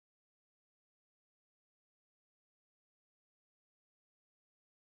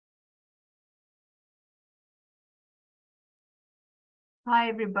Hi,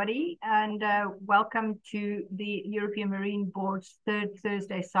 everybody, and welcome to the European Marine Board's third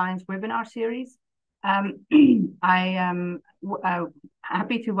Thursday Science Webinar series. I am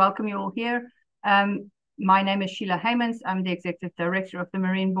happy to welcome you all here. My name is Sheila Heymans. I'm the Executive Director of the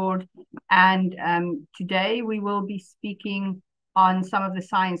Marine Board, and today we will be speaking on some of the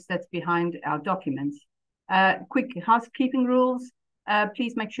science that's behind our documents. Quick housekeeping rules.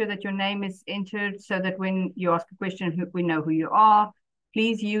 Please make sure that your name is entered so that when you ask a question, we know who you are.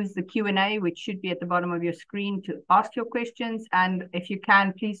 Please use the Q&A, which should be at the bottom of your screen, to ask your questions. And if you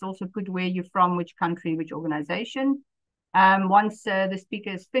can, please also put where you're from, which country, which organization. Once the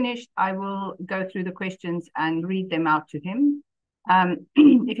speaker is finished, I will go through the questions and read them out to him.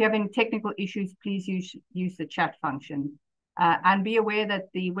 If you have any technical issues, please use the chat function. And be aware that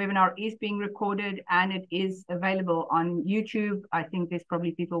the webinar is being recorded and it is available on YouTube. I think there's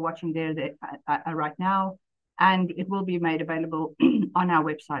probably people watching there right now. And it will be made available on our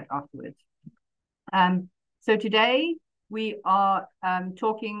website afterwards. So today we are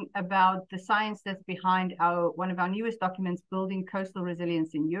talking about the science that's behind one of our newest documents, Building Coastal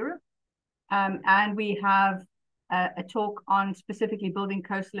Resilience in Europe. And we have a talk on specifically building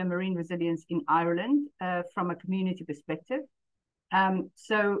coastal and marine resilience in Ireland from a community perspective.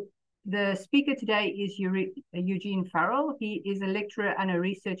 So the speaker today is Eugene Farrell. He is a lecturer and a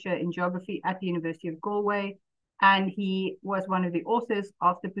researcher in geography at the University of Galway. And he was one of the authors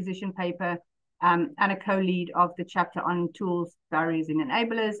of the position paper and a co-lead of the chapter on tools, barriers, and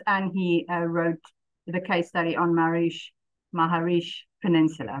enablers. And he wrote the case study on Maharish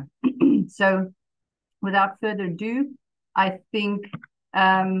Peninsula. So without further ado, I think,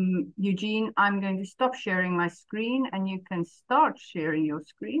 Eugene, I'm going to stop sharing my screen and you can start sharing your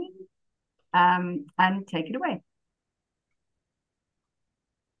screen and take it away.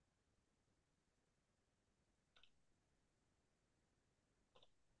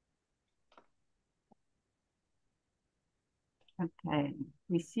 Okay,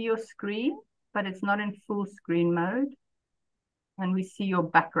 we see your screen, but it's not in full screen mode. And we see your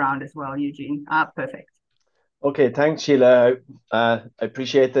background as well, Eugene. Perfect. Okay, thanks, Sheila. I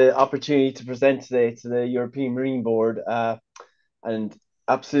appreciate the opportunity to present today to the European Marine Board and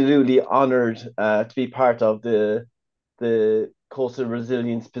absolutely honored to be part of the Coastal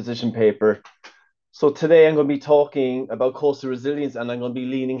Resilience position paper. So today I'm going to be talking about coastal resilience and I'm going to be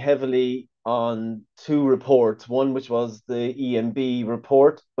leaning heavily on two reports, one which was the EMB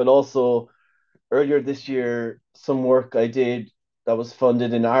report, but also earlier this year, some work I did that was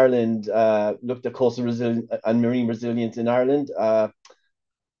funded in Ireland looked at coastal resilience and marine resilience in Ireland. And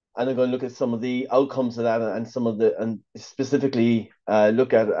I'm going to look at some of the outcomes of that and specifically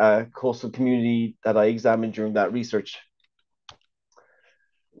look at a coastal community that I examined during that research.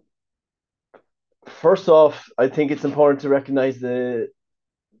 First off, I think it's important to recognize the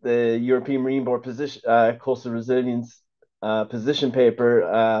European Marine Board position, coastal resilience position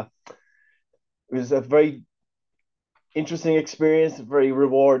paper. It was a very interesting experience, very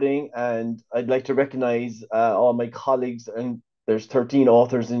rewarding, and I'd like to recognize all my colleagues. And there's 13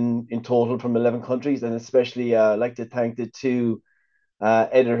 authors in total from 11 countries, and especially I'd like to thank the two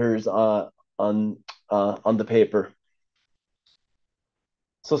editors on the paper.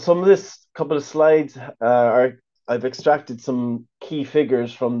 So some of this couple of slides I've extracted some key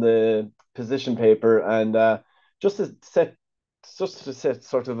figures from the position paper, and just to set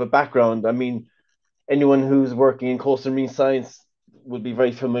sort of a background. I mean, anyone who's working in coastal marine science would be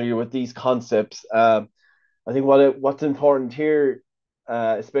very familiar with these concepts. I think what's important here,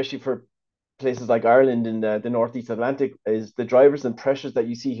 especially for places like Ireland in the Northeast Atlantic, is the drivers and pressures that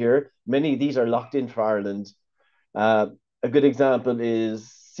you see here. Many of these are locked in for Ireland. A good example is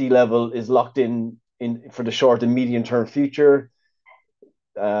sea level is locked in for the short and medium term future.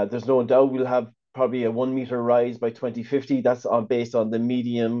 There's no doubt we'll have probably a 1 meter rise by 2050. That's based on the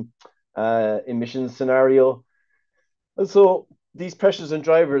medium emissions scenario. And so these pressures and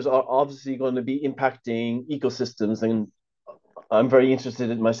drivers are obviously going to be impacting ecosystems, and I'm very interested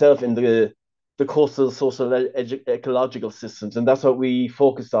in myself in the coastal social ecological systems, and that's what we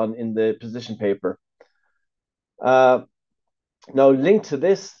focused on in the position paper. Now, linked to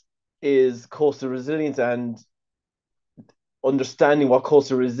this is coastal resilience and understanding what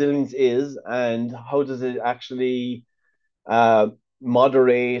coastal resilience is and how does it actually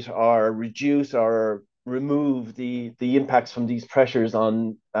moderate or reduce or remove the impacts from these pressures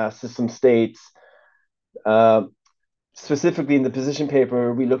on system states. Specifically in the position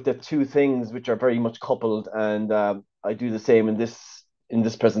paper, we looked at two things which are very much coupled, and I do the same in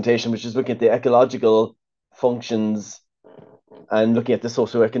this presentation, which is looking at the ecological functions and looking at the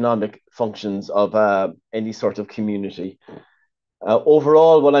socioeconomic functions of any sort of community.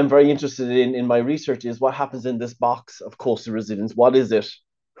 Overall, what I'm very interested in my research is what happens in this box of coastal resilience. What is it?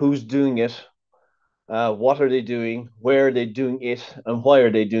 Who's doing it? What are they doing? Where are they doing it? And why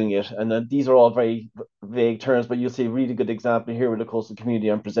are they doing it? And these are all very vague terms, but you'll see a really good example here with the coastal community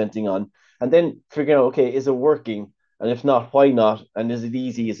I'm presenting on. And then figuring out, okay, is it working? And if not, why not? And is it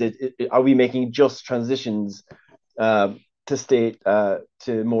easy? Are we making just transitions uh,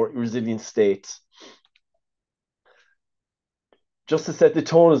 to more resilient states? Just to set the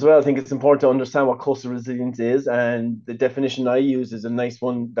tone as well, I think it's important to understand what coastal resilience is. And the definition I use is a nice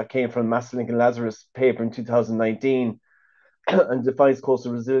one that came from Masterlink and Lazarus paper in 2019 and defines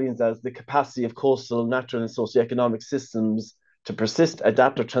coastal resilience as the capacity of coastal, natural, and socioeconomic systems to persist,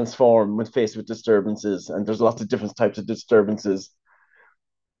 adapt, or transform when faced with disturbances. And there's lots of different types of disturbances.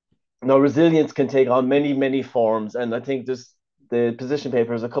 Now, resilience can take on many, many forms. And I think the position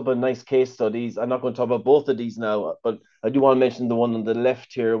paper has a couple of nice case studies. I'm not going to talk about both of these now, but I do want to mention the one on the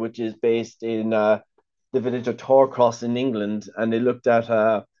left here, which is based in the village of Torcross in England. And they looked at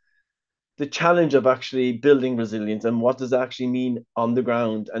the challenge of actually building resilience and what does it actually mean on the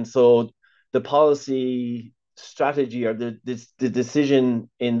ground. And so the policy strategy or the decision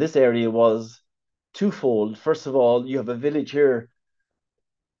in this area was twofold. First of all, you have a village here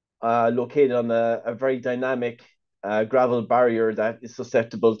located on a very dynamic gravel barrier that is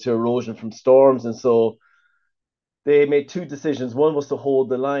susceptible to erosion from storms. And so they made two decisions. One was to hold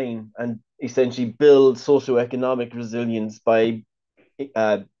the line and essentially build socioeconomic resilience by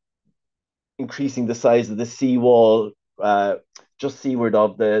uh, increasing the size of the seawall just seaward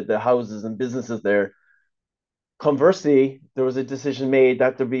of the houses and businesses there. Conversely, there was a decision made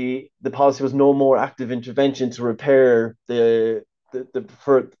that the policy was no more active intervention to repair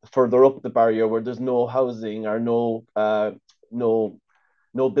further up the barrier where there's no housing or no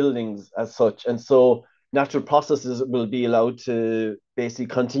no buildings as such, and so natural processes will be allowed to basically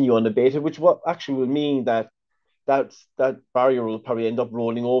continue unabated, which what actually will mean that that barrier will probably end up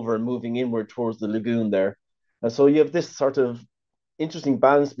rolling over and moving inward towards the lagoon there. And so you have this sort of interesting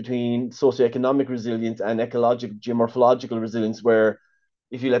balance between socioeconomic resilience and ecological geomorphological resilience, where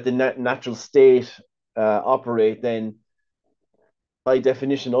if you let the natural state operate, then by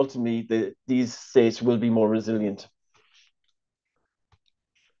definition, ultimately, these states will be more resilient.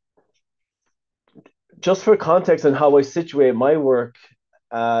 Just for context on how I situate my work,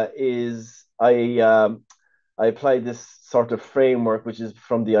 is I applied this sort of framework, which is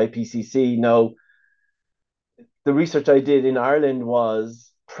from the IPCC. Now, the research I did in Ireland was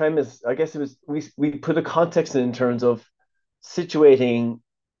premise. I guess it was we put a context in terms of situating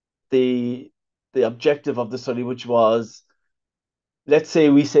the the objective of the study, which was, let's say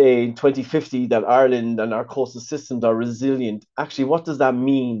we say in 2050 that Ireland and our coastal systems are resilient. Actually, what does that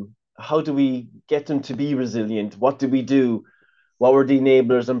mean? How do we get them to be resilient? What do we do? What were the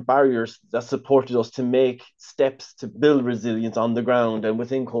enablers and barriers that supported us to make steps to build resilience on the ground and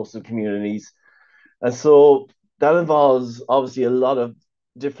within coastal communities? And so that involves obviously a lot of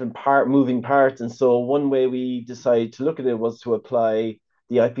different moving parts. And so one way we decided to look at it was to apply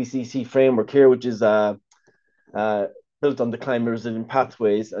the IPCC framework here, which is uh, built on the climate resilient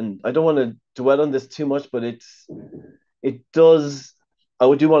pathways. And I don't want to dwell on this too much, but it does.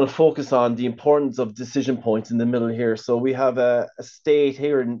 I do want to focus on the importance of decision points in the middle here. So we have a state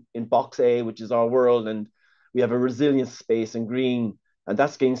here in box A, which is our world, and we have a resilience space in green, and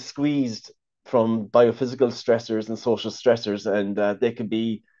that's getting squeezed from biophysical stressors and social stressors, and they could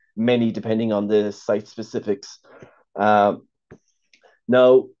be many depending on the site specifics. Uh,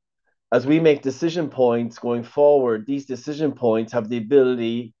 Now, as we make decision points going forward, these decision points have the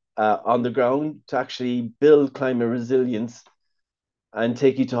ability on the ground to actually build climate resilience and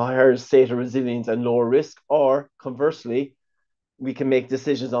take you to a higher state of resilience and lower risk. Or conversely, we can make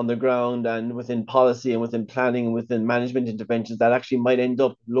decisions on the ground and within policy and within planning and within management interventions that actually might end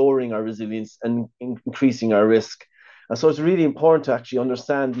up lowering our resilience and increasing our risk. And so it's really important to actually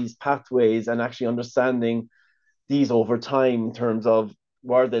understand these pathways and actually understanding these over time in terms of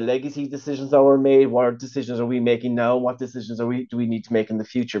what are the legacy decisions that were made, what decisions are we making now, what decisions do we need to make in the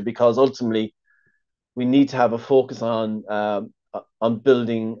future, because ultimately we need to have a focus on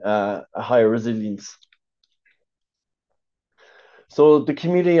building a higher resilience. So the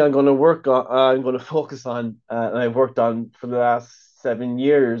community I'm going to focus on, and I've worked on for the last 7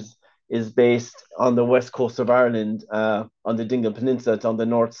 years, is based on the west coast of Ireland, on the Dingle Peninsula. It's on the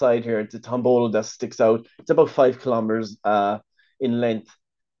north side here. It's a tombolo that sticks out. It's about 5 kilometers in length.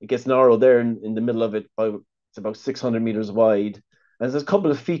 It gets narrow there in the middle of it. It's about 600 meters wide. And there's a couple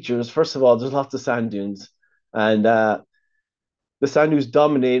of features. First of all, there's lots of sand dunes, and the sand dunes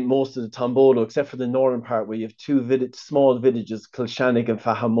dominate most of the Tombolo, except for the northern part where you have two small villages, Kilshannig and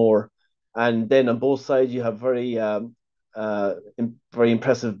Fahamore. And then on both sides, you have very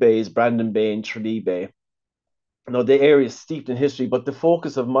impressive bays, Brandon Bay and Tralee Bay. Now, the area is steeped in history, but the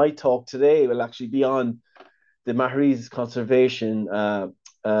focus of my talk today will actually be on the Mahraise Conservation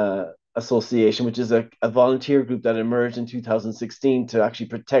Association, which is a volunteer group that emerged in 2016 to actually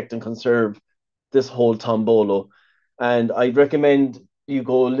protect and conserve this whole Tombolo. And I recommend you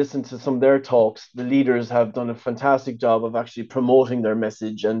go listen to some of their talks. The leaders have done a fantastic job of actually promoting their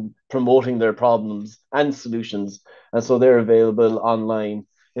message and promoting their problems and solutions. And so they're available online.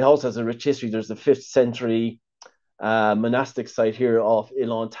 It also has a rich history. There's a 5th century monastic site here off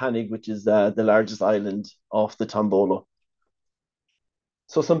Ilan Tanig, which is the largest island off the Tombolo.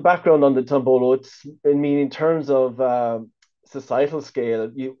 So some background on the Tombolo. In terms of societal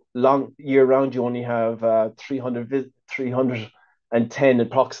scale, year round, you only have 310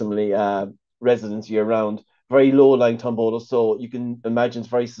 approximately residents year round. Very low lying Tombolo, so you can imagine it's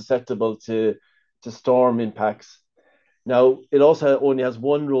very susceptible to storm impacts. Now, it also only has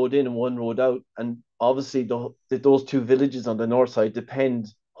one road in and one road out, and obviously those two villages on the north side depend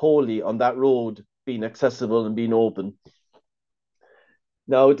wholly on that road being accessible and being open.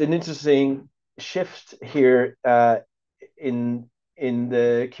 Now, it's an interesting shift here in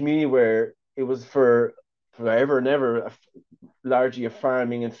the community where it was forever and ever largely a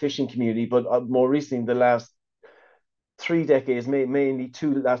farming and fishing community, but more recently, the last 3 decades, mainly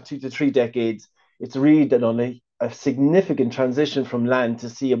last 2 to 3 decades, it's really done on a significant transition from land to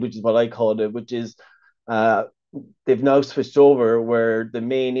sea, which is what I call it, which is they've now switched over where the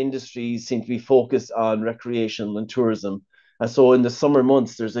main industries seem to be focused on recreation and tourism. And so in the summer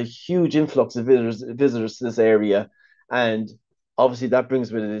months, there's a huge influx of visitors to this area. And obviously that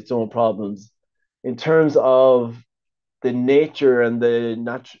brings with it its own problems. In terms of the nature and the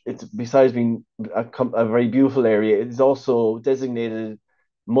natural, it's besides being a very beautiful area, it is also designated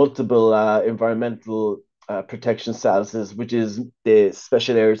multiple environmental protection statuses, which is the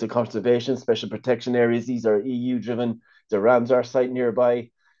special areas of conservation, special protection areas. These are EU driven. The Ramsar site nearby.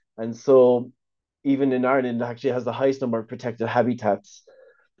 And so even in Ireland, it actually has the highest number of protected habitats.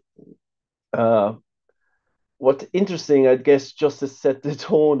 What's interesting, I guess, just to set the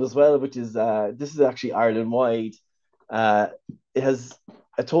tone as well, which is this is actually Ireland wide. It has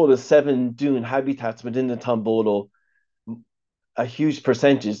a total of 7 dune habitats within the Tombolo. A huge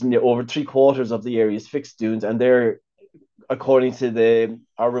percentage, and over 3/4 of the area is fixed dunes, and they're, according to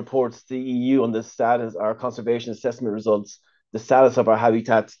our reports, the EU on the status, our conservation assessment results, the status of our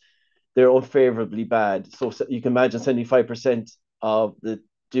habitats, they're unfavorably bad. So you can imagine 75% of the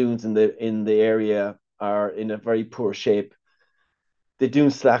dunes in the area are in a very poor shape. The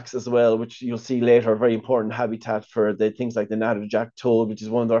dune slacks as well, which you'll see later, are very important habitat for the things like the natterjack toad, which is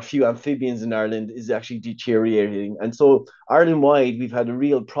one of our few amphibians in Ireland, is actually deteriorating. And so Ireland wide, we've had a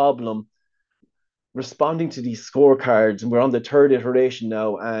real problem responding to these scorecards, and we're on the 3rd iteration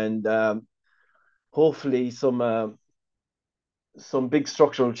now, and hopefully some big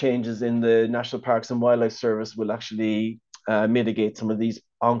structural changes in the National Parks and Wildlife Service will actually mitigate some of these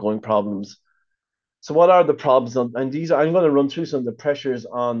ongoing problems. So what are the problems? And these I'm going to run through some of the pressures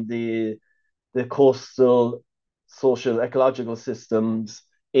on the coastal social ecological systems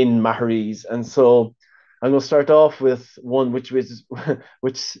in Mahraise. And so I'm going to start off with one which is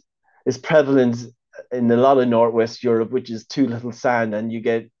prevalent in a lot of Northwest Europe, which is too little sand, and you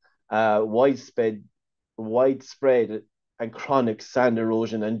get widespread and chronic sand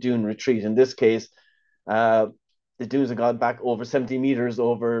erosion and dune retreat. In this case, the dunes have gone back over 70 meters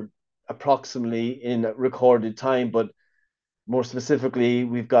over approximately in recorded time, but more specifically,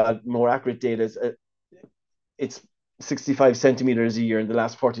 we've got more accurate data. It's 65 centimeters a year in the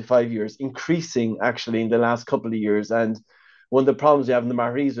last 45 years, increasing actually in the last couple of years. And one of the problems we have in the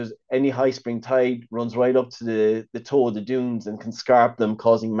Mahraise is any high spring tide runs right up to the toe of the dunes and can scarp them,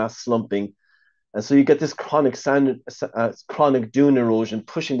 causing mass slumping. And so you get this chronic dune erosion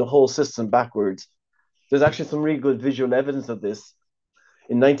pushing the whole system backwards. There's actually some really good visual evidence of this.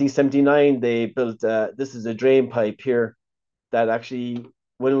 In 1979, they built, this is a drain pipe here that actually,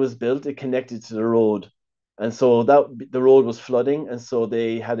 when it was built, it connected to the road. And so the road was flooding. And so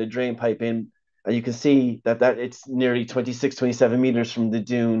they had a drain pipe in, and you can see that it's nearly 26, 27 meters from the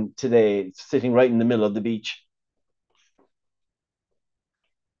dune today. It's sitting right in the middle of the beach.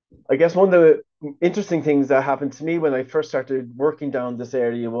 I guess one of the interesting things that happened to me when I first started working down this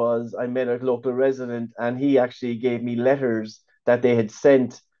area was I met a local resident, and he actually gave me letters that they had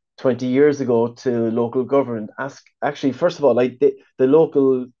sent 20 years ago to local government. Actually, first of all, the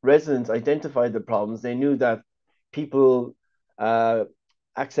local residents identified the problems. They knew that people uh,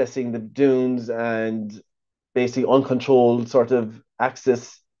 accessing the dunes and basically uncontrolled sort of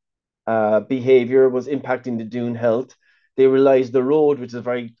access behavior was impacting the dune health. They realized the road, which is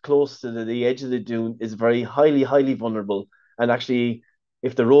very close to the edge of the dune, is very highly vulnerable. And actually,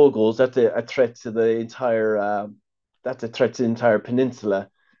 if the road goes, that's a threat to the entire peninsula.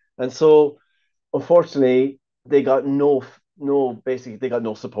 And so, unfortunately, they got basically they got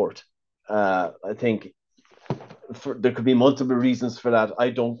no support. I think there could be multiple reasons for that. I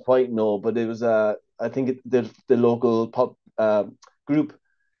don't quite know, but it was I think the local group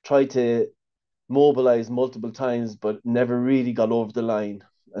tried to mobilize multiple times, but never really got over the line.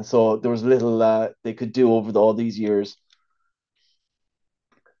 And so there was little they could do over all these years.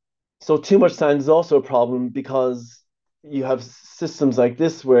 So too much sand is also a problem because you have systems like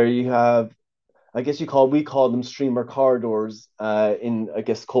this where you have, I guess we call them streamer corridors in, I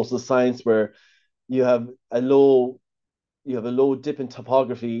guess, coastal science, where you have a low dip in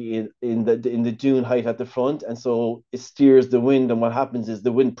topography in the dune height at the front, and so it steers the wind. And what happens is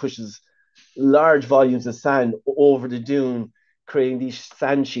the wind pushes large volumes of sand over the dune, creating these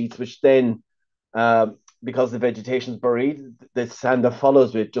sand sheets, which then, because the vegetation is buried, the sand that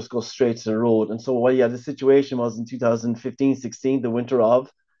follows it just goes straight to the road. And so, well, yeah, the situation was in 2015-16, the winter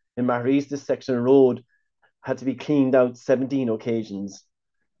of, in Maurice, this section of road had to be cleaned out 17 occasions.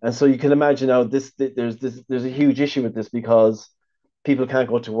 And so you can imagine now there's a huge issue with this because people can't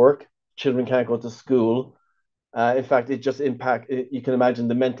go to work, children can't go to school. In fact, it just you can imagine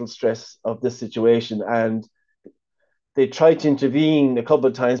the mental stress of this situation. And they tried to intervene a couple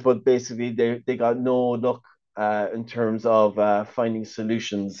of times, but basically they got no luck in terms of finding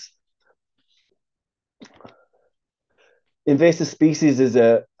solutions. Invasive species is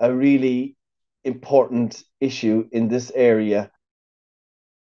a really important issue in this area.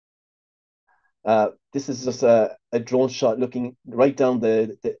 This is just a drone shot looking right down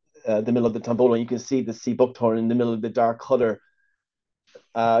the middle of the Tambolo. You can see the sea buckthorn in the middle of the dark color.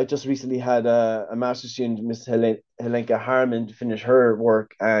 I just recently had a master's student, Miss Helenka Harmon, finish her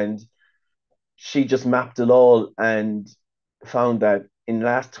work, and she just mapped it all and found that in the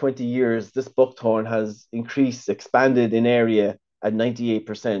last 20 years, this buckthorn has expanded in area at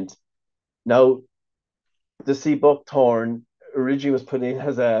 98%. Now, the sea buckthorn originally was put in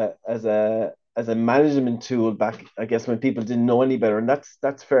as a management tool back, I guess, when people didn't know any better, and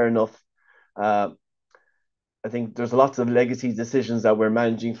that's fair enough. Uh, I think there's lots of legacy decisions that we're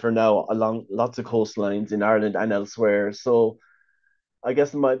managing for now along lots of coastlines in Ireland and elsewhere. So I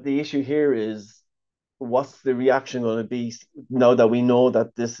guess the issue here is what's the reaction going to be now that we know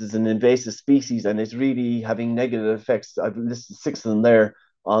that this is an invasive species and it's really having negative effects. I've listed six of them there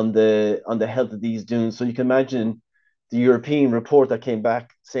on the health of these dunes. So you can imagine the European report that came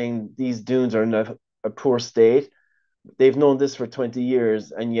back saying these dunes are in a poor state. They've known this for 20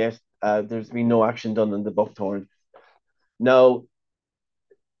 years, and yet there's been no action done on the buckthorn. Now,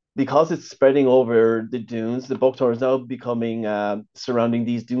 because it's spreading over the dunes, the buckthorn is now becoming surrounding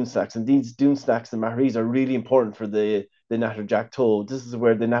these dune stacks, and these dune stacks and maharees are really important for the natterjack toad. This is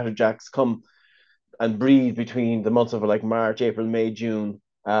where the natterjacks come and breed between the months of like March, April, May, June.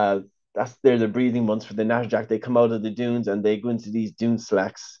 They're the breathing months for the natterjack. They come out of the dunes and they go into these dune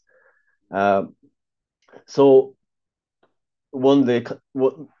stacks. Uh, so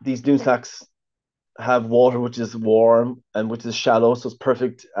these dune stacks have water which is warm and which is shallow, so it's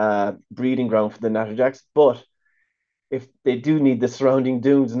perfect breeding ground for the natterjacks. But if they do need the surrounding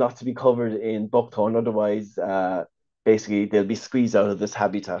dunes not to be covered in buckthorn, otherwise, basically they'll be squeezed out of this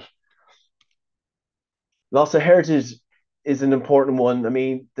habitat. Loss of heritage is an important one. I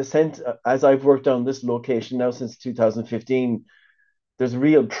mean, as I've worked on this location now since 2015, there's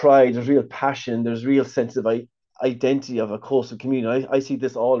real pride, there's real passion, there's real sense of identity of a coastal community. I see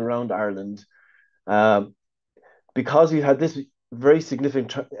this all around Ireland. Um, because we had this very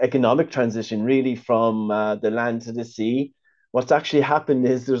significant economic transition really from the land to the sea, what's actually happened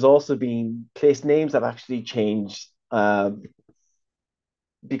is there's also been place names that have actually changed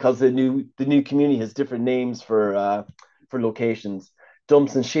because the new community has different names for locations.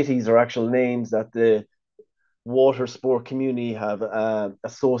 Dumps and shitties are actual names that the water sport community have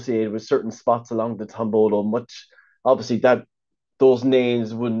associated with certain spots along the Tombolo. Much obviously that those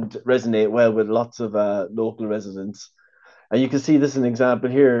names wouldn't resonate well with lots of local residents. And you can see this is an example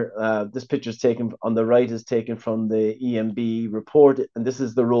here. This picture is taken on the right is taken from the EMB report, and this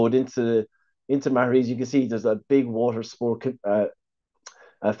is the road into Maharees. You can see there's a big water sport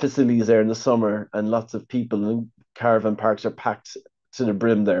facilities there in the summer, and lots of people and caravan parks are packed to the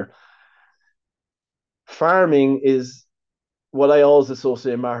brim there. Farming is what I always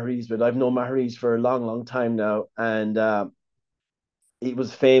associate Maharees with. I've known Maharees for a long time now, and it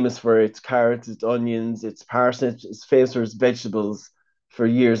was famous for its carrots, its onions, its parsnips. It's famous for its vegetables for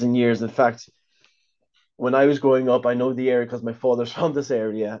years and years. In fact, when I was growing up, I know the area because my father's from this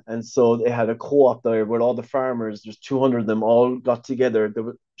area, and so they had a co-op there where all the farmers, there's 200 of them, all got together. They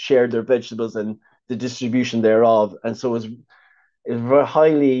shared their vegetables and the distribution thereof, and so it was very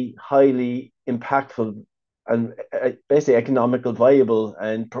highly impactful and basically economical, viable,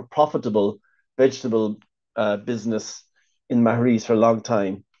 and profitable vegetable business in Maharis for a long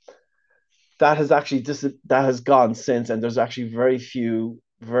time. That has actually that has gone since, and there's actually very few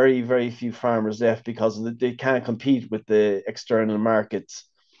farmers left because they can't compete with the external markets.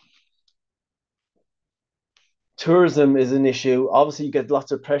 Tourism is an issue. Obviously, you get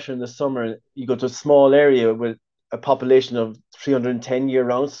lots of pressure in the summer. You go to a small area with a population of 310 year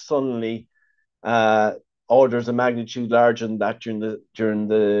round. Suddenly, uh, orders of magnitude larger than that during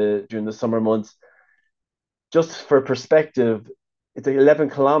the summer months. Just for perspective, it's like 11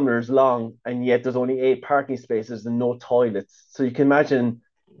 kilometers long, and yet there's only 8 parking spaces and no toilets. So you can imagine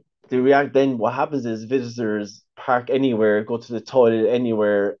the react. Then what happens is visitors park anywhere, go to the toilet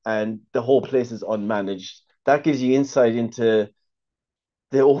anywhere, and the whole place is unmanaged. That gives you insight into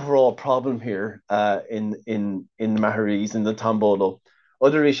the overall problem here in Maharis in the Tombolo.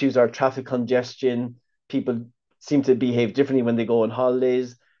 Other issues are traffic congestion. People seem to behave differently when they go on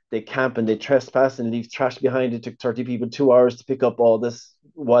holidays. They camp and they trespass and leave trash behind. It took 30 people 2 hours to pick up all this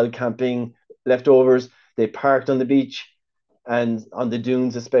wild camping leftovers. They parked on the beach and on the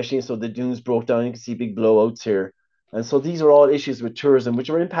dunes, especially. So the dunes broke down. You can see big blowouts here. And so these are all issues with tourism, which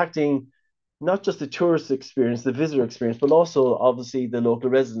are impacting not just the tourist experience, the visitor experience, but also obviously the local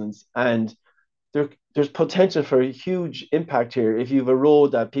residents. And there's potential for a huge impact here. If you have a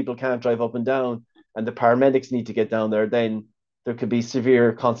road that people can't drive up and down and the paramedics need to get down there, then there could be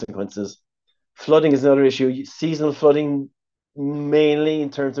severe consequences. Flooding is another issue. Seasonal flooding, mainly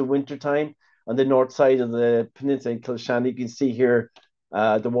in terms of wintertime. On the north side of the peninsula in Kilshannon, you can see here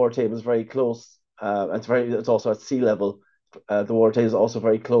the water table is very close. It's also at sea level. The water table is also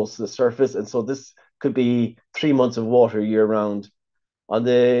very close to the surface, and so this could be 3 months of water year round. On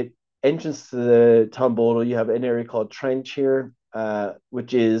the entrance to the Tombolo, you have an area called Trench here,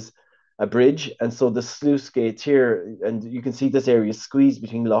 which is a bridge. And so the sluice gates here, and you can see this area squeezed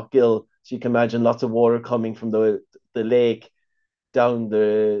between Lochgill. So you can imagine lots of water coming from the lake down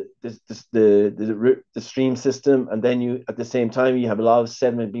the stream system, and then you at the same time you have a lot of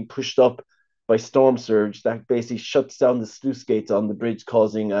sediment being pushed up by storm surge that basically shuts down the sluice gates on the bridge,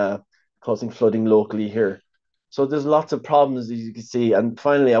 causing flooding locally here. So there's lots of problems as you can see. And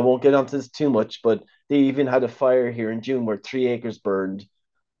finally, I won't get onto this too much, but they even had a fire here in June where 3 acres burned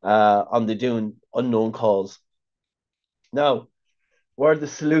on the dune, unknown cause. Now, what are the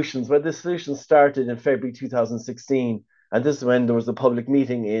solutions? Well, the solutions started in February 2016, and this is when there was a public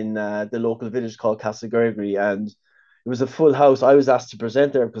meeting in the local village called Castle Gregory, and it was a full house. I was asked to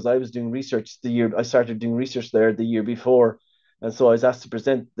present there because I was doing research I started doing research there the year before, and so I was asked to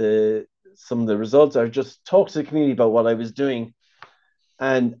present some of the results. I just talked to the community about what I was doing,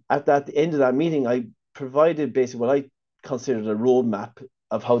 and at the end of that meeting, I provided basically what I considered a roadmap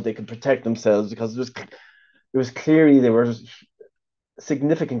of how they could protect themselves because it was clearly there was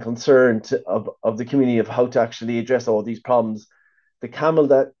significant concern of the community of how to actually address all these problems. The camel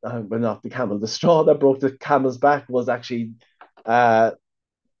that, well, not the camel, the straw that broke the camel's back was actually uh,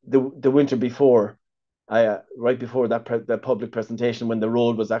 the winter before, right before that public presentation when the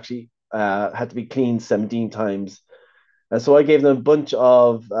road was actually had to be cleaned 17 times. And so I gave them a bunch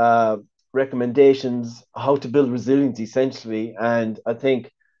of recommendations how to build resilience essentially. And I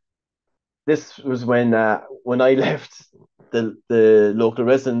think this was when I left, the local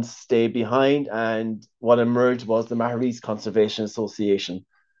residents stayed behind, and what emerged was the Maharis Conservation Association.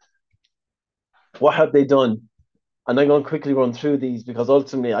 What have they done? And I'm going to quickly run through these because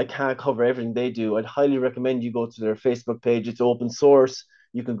ultimately I can't cover everything they do. I'd highly recommend you go to their Facebook page. It's open source.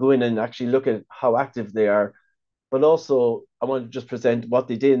 You can go in and actually look at how active they are. But also, I want to just present what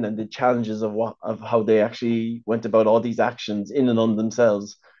they did and the challenges of how they actually went about all these actions in and on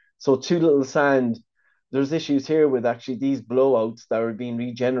themselves. So, Too Little Sand, there's issues here with actually these blowouts that are being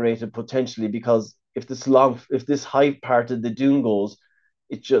regenerated potentially because if this high part of the dune goes,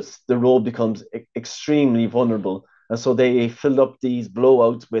 the road becomes extremely vulnerable. And so they filled up these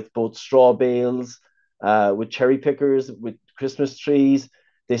blowouts with both straw bales, with cherry pickers, with Christmas trees.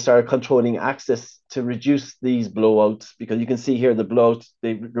 They started controlling access to reduce these blowouts because you can see here the blowouts,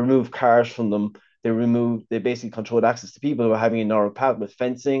 they remove cars from them. They basically controlled access to people who are having a narrow path with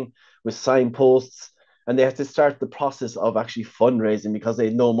fencing, with signposts, and they had to start the process of actually fundraising because they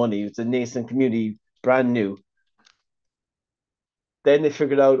had no money. It's a nascent community, brand new. then they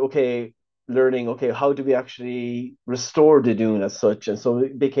figured out, okay, learning, okay, how do we actually restore the dune as such? And so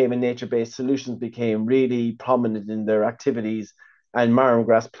it became a nature-based solutions became really prominent in their activities, and marram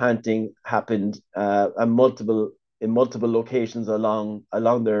grass planting happened in multiple locations along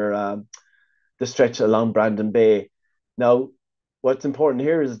their the stretch along Brandon Bay. Now, what's important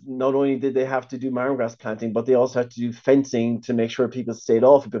here is not only did they have to do marram grass planting, but they also had to do fencing to make sure people stayed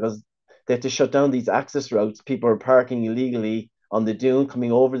off it, because they had to shut down these access routes. People are parking illegally on the dune,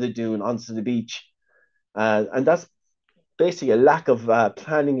 coming over the dune onto the beach. And that's basically a lack of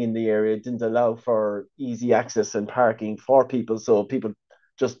planning in the area didn't allow for easy access and parking for people. So people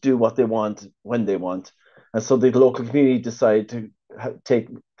just do what they want when they want. And so the local community decided to take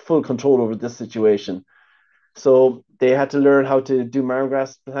full control over this situation. So they had to learn how to do marram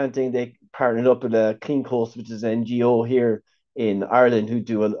grass planting. They partnered up with a Clean Coast, which is an NGO here in Ireland,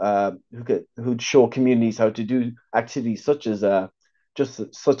 who'd show communities how to do activities such as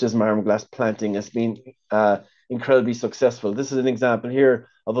marram grass planting. Has been incredibly successful. This is an example here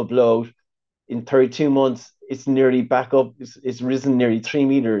of a blowout. In 32 months, it's nearly back up. It's risen nearly 3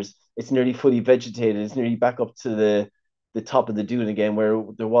 meters. It's nearly fully vegetated. It's nearly back up to the top of the dune again, where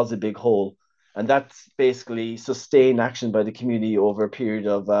there was a big hole. And that's basically sustained action by the community over a period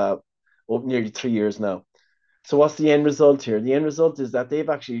of nearly 3 years now. So what's the end result here? The end result is that they've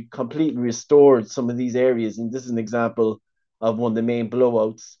actually completely restored some of these areas. And this is an example of one of the main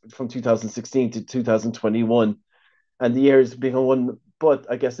blowouts from 2016 to 2021. And the areas become one, but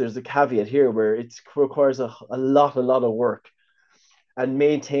I guess there's a caveat here where it requires a lot of work and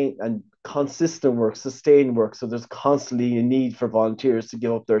maintain and consistent work, sustained work. So there's constantly a need for volunteers to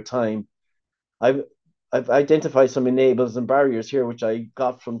give up their time. I've I've identified some enablers and barriers here, which I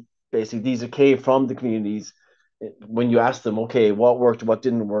got from basically these came from the communities when you ask them, okay, what worked, what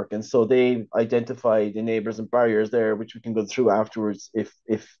didn't work, and so they identified enablers and barriers there, which we can go through afterwards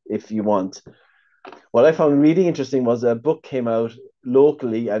if you want. What I found really interesting was a book came out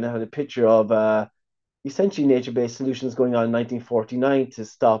locally and it had a picture of essentially nature-based solutions going on in 1949 to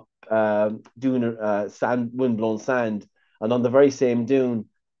stop dune windblown sand, and on the very same dune,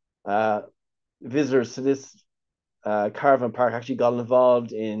 uh, visitors to this caravan park actually got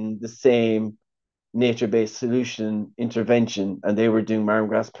involved in the same nature-based solution intervention, and they were doing marram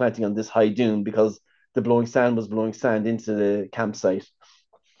grass planting on this high dune because the blowing sand was blowing sand into the campsite.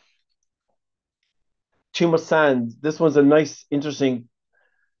 Too much sand. This one's a nice, interesting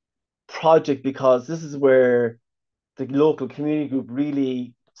project because this is where the local community group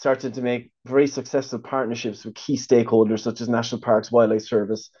really started to make very successful partnerships with key stakeholders such as National Parks, Wildlife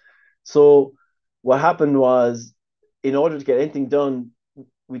Service. So what happened was, in order to get anything done,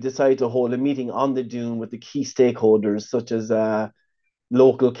 we decided to hold a meeting on the dune with the key stakeholders such as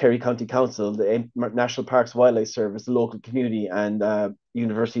local Kerry County Council, the National Parks Wildlife Service, the local community, and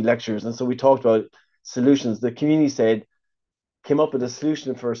university lecturers. And so we talked about solutions. The community came up with a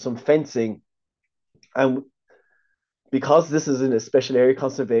solution for some fencing, and because this is in a special area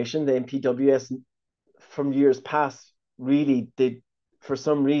conservation, the NPWS from years past really did, for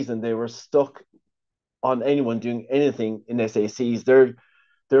some reason, they were stuck on anyone doing anything in SACs.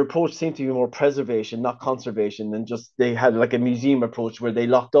 Their approach seemed to be more preservation, not conservation, and just they had like a museum approach where they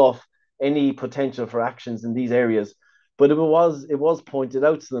locked off any potential for actions in these areas. But it was pointed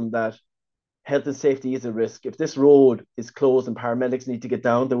out to them that health and safety is a risk. If this road is closed and paramedics need to get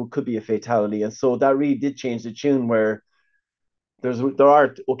down, there could be a fatality. And so that really did change the tune where there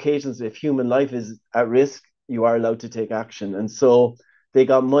are occasions if human life is at risk, you are allowed to take action. And so they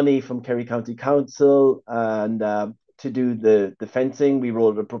got money from Kerry County Council and to do the fencing. We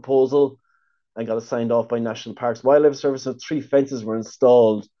wrote a proposal and got it signed off by National Parks Wildlife Service. So 3 fences were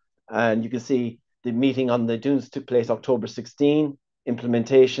installed, and you can see the meeting on the dunes took place October 16.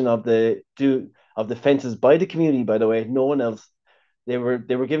 Implementation of the fences by the community, by the way, no one else. They were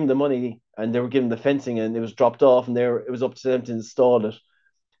given the money and they were given the fencing, and it was dropped off, and it was up to them to install it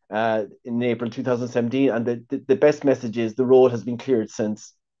in April 2017. And the best message is the road has been cleared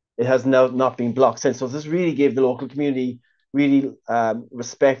since. It has now not been blocked since. So this really gave the local community really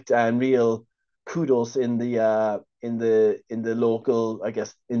respect and real kudos in the local, I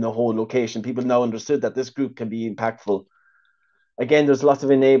guess, in the whole location. People now understood that this group can be impactful. Again, there's lots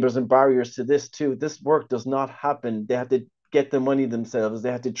of enablers and barriers to this too. This work does not happen. They have to get the money themselves.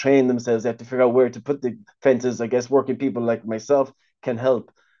 They have to train themselves. They have to figure out where to put the fences. I guess working people like myself can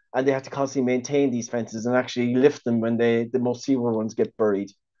help. And they have to constantly maintain these fences and actually lift them when the most senior ones get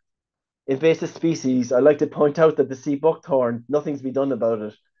buried. Invasive species, I like to point out that the sea buckthorn, nothing's been done about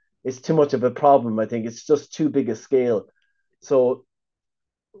it. It's too much of a problem, I think. It's just too big a scale. So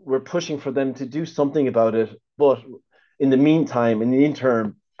we're pushing for them to do something about it, but in the meantime, in the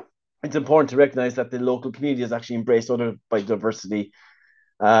interim, it's important to recognize that the local community has actually embraced other biodiversity.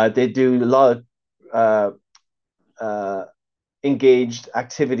 They do a lot of engaged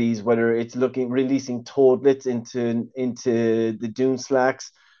activities, whether it's releasing toadlets into the dune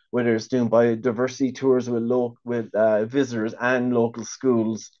slacks, whether it's doing biodiversity tours with visitors and local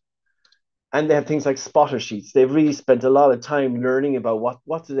schools. And they have things like spotter sheets. They've really spent a lot of time learning about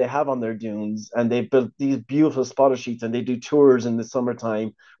what do they have on their dunes, and they've built these beautiful spotter sheets. And they do tours in the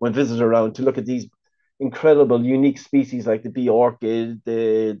summertime when visitors are around to look at these incredible, unique species like the bee orchid,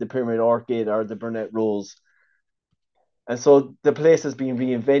 the pyramid orchid, or the burnet rose. And so the place has been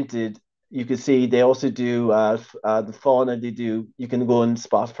reinvented. You can see they also do the fauna. They do. You can go and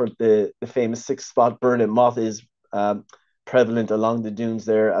spot for the famous six-spot burnet moth is prevalent along the dunes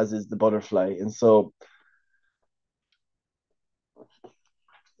there, as is the butterfly. And so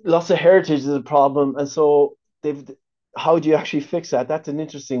lots of heritage is a problem. And so they've how do you actually fix that? That's an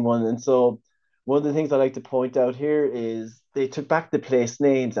interesting one. And so one of the things I like to point out here is they took back the place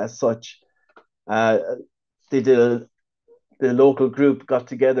names as such. They did the local group got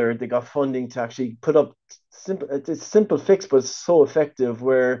together, they got funding to actually put up it's a simple fix, but it's so effective,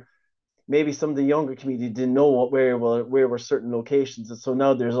 where maybe some of the younger community didn't know where were certain locations. And so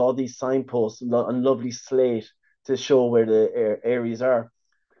now there's all these signposts and lovely slate to show where the areas are.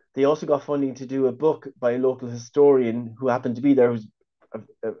 They also got funding to do a book by a local historian who happened to be there, who's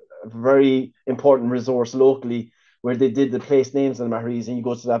a very important resource locally, where they did the place names on the Maharis. And you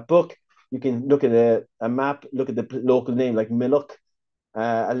go to that book, you can look at a map, look at the local name like Millock,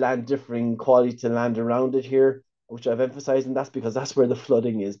 a land differing quality to land around it here, which I've emphasized, and that's because that's where the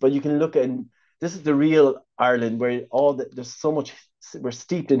flooding is. But you can look at, and this is the real Ireland, where there's so much, we're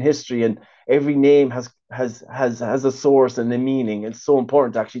steeped in history, and every name has a source and a meaning. It's so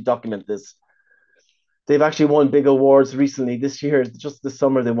important to actually document this. They've actually won big awards recently. This year, just this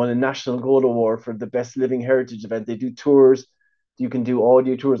summer, they won a National Gold Award for the Best Living Heritage event. They do tours. You can do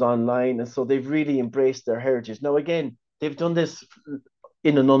audio tours online. And so they've really embraced their heritage. Now, again, they've done this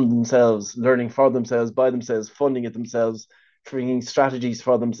in and on themselves, learning for themselves, by themselves, funding it themselves, bringing strategies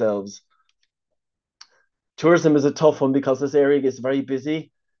for themselves. Tourism is a tough one because this area gets very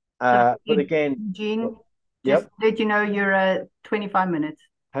busy. But again, Eugene, just yep. let you know you're 25 minutes.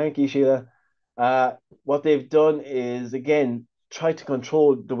 Thank you, Sheila. What they've done is, again, try to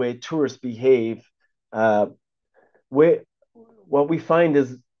control the way tourists behave. What we find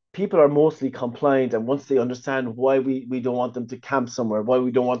is people are mostly compliant, and once they understand why we don't want them to camp somewhere, why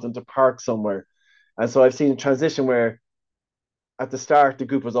we don't want them to park somewhere. And so I've seen a transition where at the start, the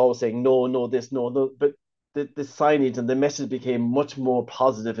group was always saying, no, no, this, no, no. But the signage and the message became much more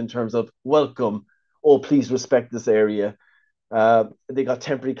positive in terms of welcome. Oh, please respect this area. They got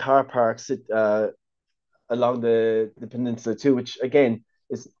temporary car parks along the peninsula too, which again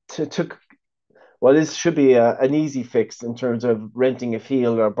took this should be an easy fix in terms of renting a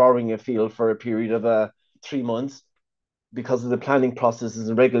field or borrowing a field for a period of 3 months, because of the planning processes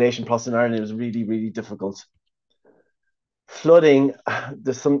and regulation process in Ireland. It was really, really difficult. Flooding,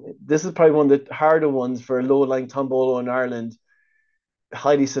 this is probably one of the harder ones for low-lying Tombolo in Ireland,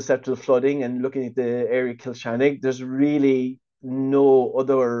 highly susceptible to flooding. And looking at the area of Kilshannig, there's really no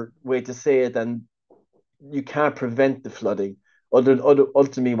other way to say it than you can't prevent the flooding.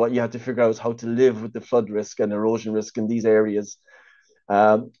 Ultimately, what you have to figure out is how to live with the flood risk and erosion risk in these areas.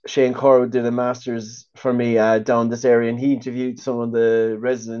 Shane Corr did a master's for me down this area, and he interviewed some of the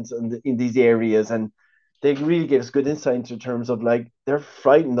residents in these areas, and they really gave us good insight into terms of, like, they're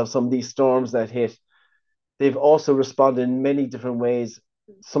frightened of some of these storms that hit. They've also responded in many different ways.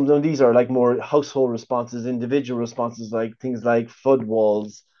 Some of these are like more household responses, individual responses, like things like flood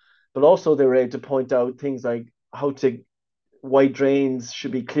walls, but also they were able to point out things like why drains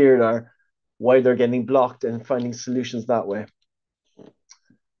should be cleared or why they're getting blocked, and finding solutions that way.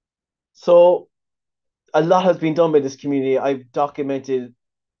 So a lot has been done by this community. I've documented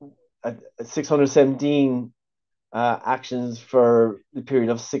 617 actions for the period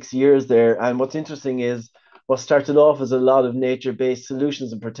of 6 years there. And what's interesting is what started off as a lot of nature-based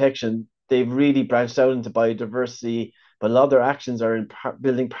solutions and protection, they've really branched out into biodiversity, but a lot of their actions are in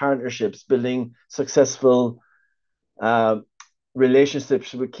building partnerships, building successful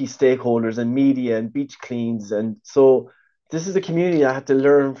relationships with key stakeholders and media and beach cleans. And so this is a community that had to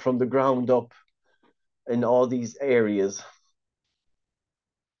learn from the ground up in all these areas.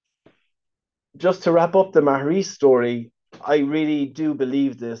 Just to wrap up the Mahari story, I really do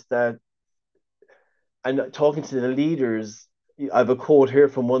believe this, that, and talking to the leaders, I have a quote here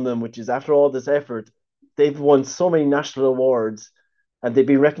from one of them, which is, after all this effort, they've won so many national awards and they've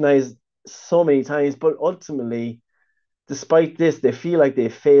been recognized so many times, but ultimately despite this, they feel like they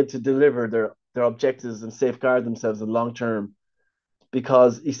failed to deliver their objectives and safeguard themselves in the long term,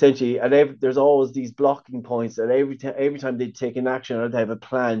 because essentially there's always these blocking points that every time they take an action or they have a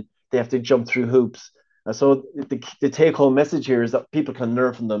plan, they have to jump through hoops. And so the take home message here is that people can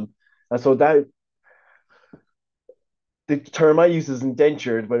learn from them. And so that the term I use is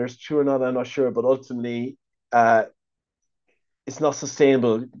indentured, whether it's true or not, I'm not sure, but ultimately, uh, it's not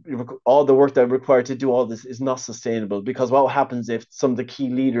sustainable. All the work that required to do all this is not sustainable, because what happens if some of the key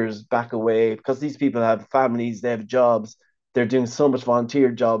leaders back away, because these people have families, they have jobs, they're doing so much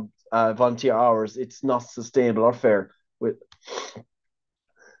volunteer hours, it's not sustainable or fair. With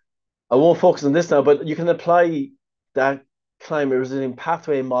I won't focus on this now, but you can apply that climate resilient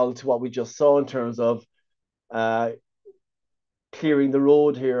pathway model to what we just saw in terms of uh, clearing the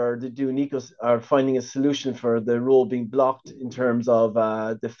road here, or doing or finding a solution for the road being blocked in terms of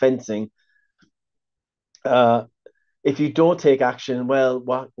the fencing. Uh, if you don't take action, well,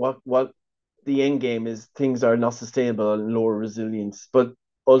 what the end game is, things are not sustainable and lower resilience. But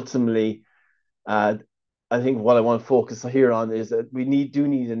ultimately, uh, I think what I want to focus here on is that we do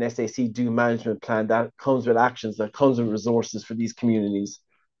need an SAC do management plan that comes with actions, that comes with resources for these communities.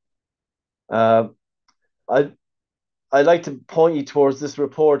 Uh, I I'd like to point you towards this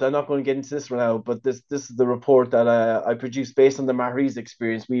report. I'm not going to get into this right now, but this is the report that I produced based on the Mahari's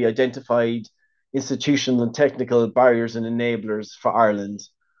experience. We identified institutional and technical barriers and enablers for Ireland.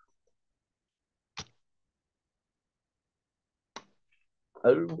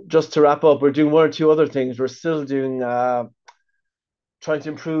 Just to wrap up, we're doing one or two other things. We're still doing trying to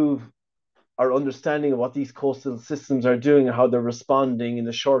improve our understanding of what these coastal systems are doing and how they're responding in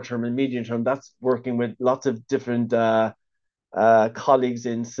the short term and medium term. That's working with lots of different colleagues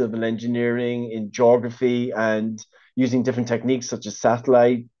in civil engineering, in geography, and using different techniques such as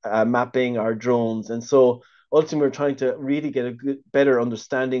satellite mapping or drones. And so ultimately, we're trying to really get a better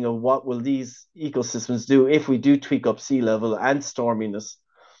understanding of what will these ecosystems do if we do tweak up sea level and storminess.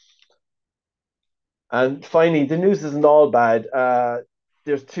 And finally, the news isn't all bad.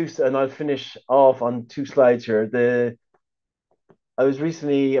 There's two, and I'll finish off on two slides here. I was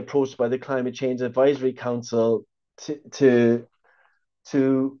recently approached by the Climate Change Advisory Council to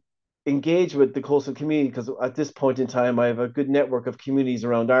engage with the coastal community, because at this point in time, I have a good network of communities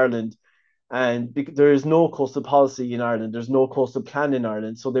around Ireland, and there is no coastal policy in Ireland. There's no coastal plan in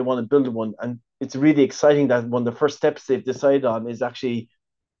Ireland, so they want to build one, and it's really exciting that one of the first steps they've decided on is actually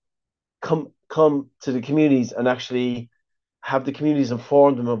come to the communities and actually have the communities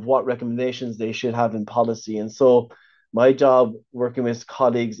inform them of what recommendations they should have in policy. And so my job working with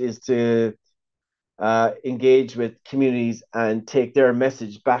colleagues is to engage with communities and take their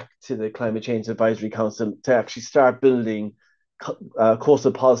message back to the Climate Change Advisory Council to actually start building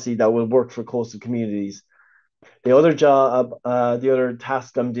coastal policy that will work for coastal communities. The other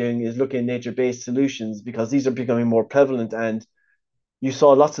task I'm doing is looking at nature-based solutions, because these are becoming more prevalent, and you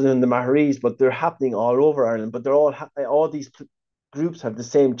saw lots of them in the Maharis, but they're happening all over Ireland. But all these groups have the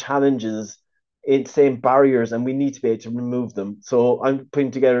same challenges, same barriers, and we need to be able to remove them. So I'm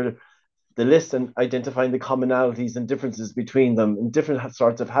putting together the list and identifying the commonalities and differences between them in different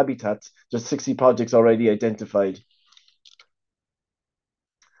sorts of habitats. There's 60 projects already identified.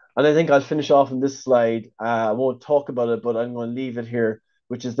 And I think I'll finish off on this slide. I won't talk about it, but I'm going to leave it here,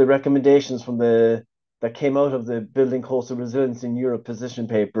 which is the recommendations that came out of the Building Coastal Resilience in Europe position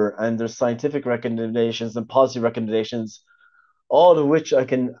paper, and there's scientific recommendations and policy recommendations, all of which I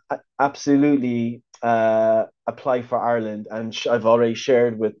can absolutely apply for Ireland, and I've already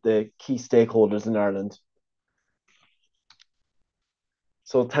shared with the key stakeholders in Ireland.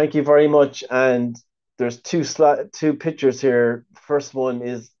 So thank you very much. And there's two pictures here. First one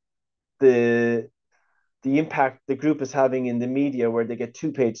is the impact the group is having in the media, where they get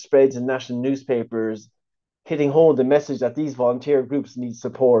two-page spreads in national newspapers, hitting home the message that these volunteer groups need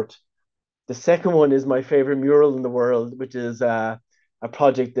support. The second one is my favorite mural in the world, which is a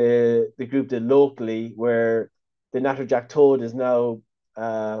project the group did locally, where the Natterjack toad is now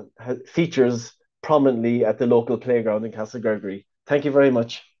features prominently at the local playground in Castle Gregory. Thank you very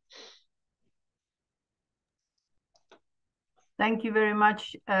much. Thank you very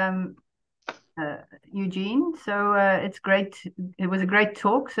much, Eugene. So it's great. It was a great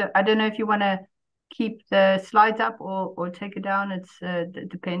talk. So I don't know if you want to keep the slides up or take it down. It's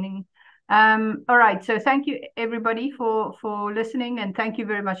depending. All right. So thank you everybody for listening, and thank you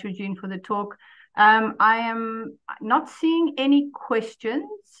very much, Eugene, for the talk. I am not seeing any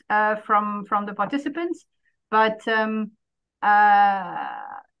questions from the participants, but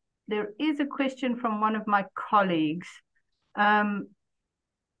there is a question from one of my colleagues.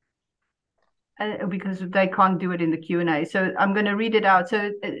 because they can't do it in the Q&A. So I'm going to read it out.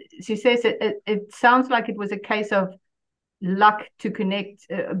 So she says it sounds like it was a case of luck to connect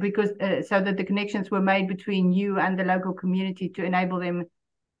because so that the connections were made between you and the local community to enable them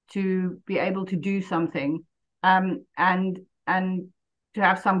to be able to do something, and to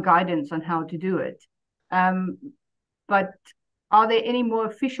have some guidance on how to do it. But are there any more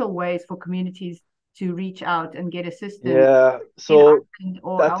official ways for communities to reach out and get assistance Yeah, in so Ireland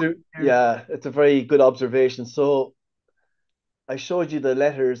or elsewhere? yeah, it's a very good observation. So I showed you the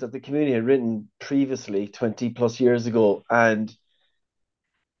letters that the community had written previously, 20 plus years ago. And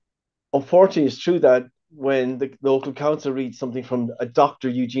unfortunately, it's true that when the local council reads something from a Dr.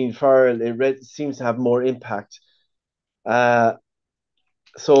 Eugene Farrell, seems to have more impact. Uh,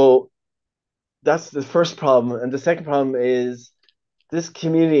 so that's the first problem. And the second problem is this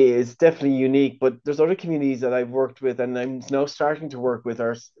community is definitely unique, but there's other communities that I've worked with and I'm now starting to work with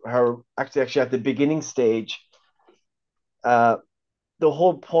are actually at the beginning stage. Uh, the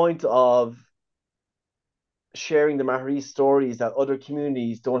whole point of sharing the Mahari stories that other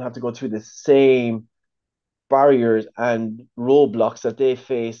communities don't have to go through the same barriers and roadblocks that they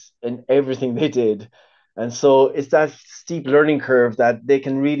face in everything they did. And so it's that steep learning curve that they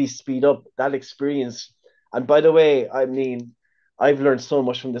can really speed up that experience. And by the way, I mean, I've learned so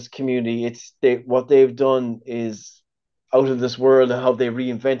much from this community. What they've done is out of this world and how they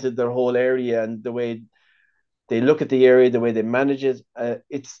reinvented their whole area and the way they look at the area, the way they manage it.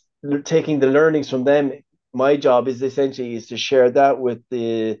 It's taking the learnings from them. My job is essentially is to share that with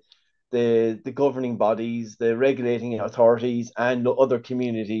the governing bodies, the regulating authorities, and the other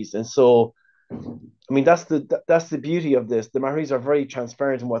communities. And so, I mean, that's the beauty of this. The Maoris are very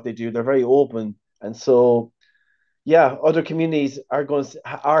transparent in what they do. They're very open, and so yeah, other communities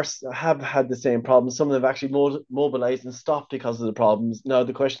have had the same problems. Some of them have actually mobilized and stopped because of the problems. Now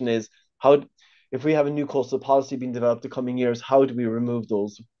the question is how, if we have a new coastal policy being developed the coming years, how do we remove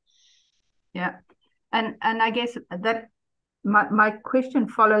those? Yeah, and I guess that my question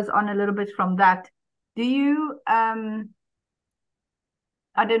follows on a little bit from that. Do you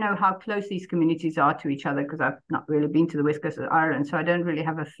I don't know how close these communities are to each other because I've not really been to the west coast of Ireland, so I don't really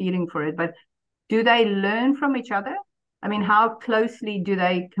have a feeling for it. But do they learn from each other? I mean, how closely do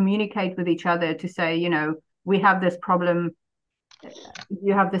they communicate with each other to say, you know, we have this problem,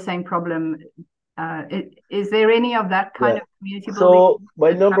 you have the same problem? Is there any of that kind Yeah. of community building? So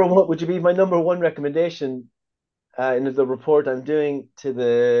my number one, would you be my number one recommendation in the report I'm doing to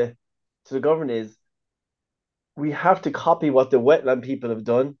the government is we have to copy what the wetland people have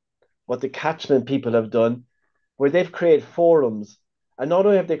done, what the catchment people have done, where they've created forums. And not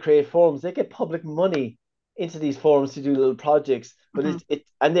only have they created forums, they get public money into these forums to do little projects. But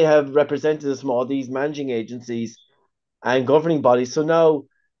and they have representatives from all these managing agencies and governing bodies. So now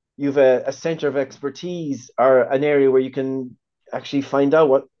you've a center of expertise or an area where you can actually find out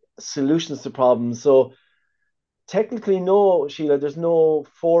what solutions to problems. So technically, no, Sheila, there's no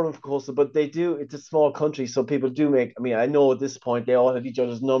forum for coastal, but they do. It's a small country, so people do make. I mean, I know at this point they all have each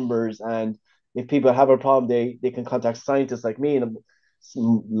other's numbers, and if people have a problem, they can contact scientists like me. And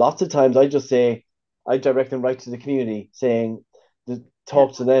lots of times, I just say, I direct them right to the community, saying,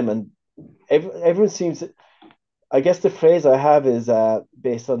 talk to them, and everyone seems. I guess the phrase I have is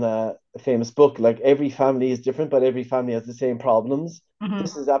based on a famous book. Like every family is different, but every family has the same problems. Mm-hmm.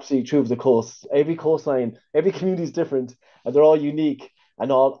 This is absolutely true of the coast. Every coastline, every community is different, and they're all unique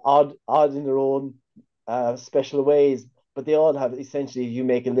and all odd in their own special ways. But they all have essentially, if you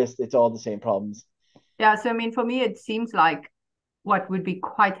make a list, it's all the same problems. Yeah, so I mean, for me, it seems like what would be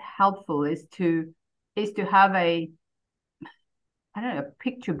quite helpful is to have a, I don't know, a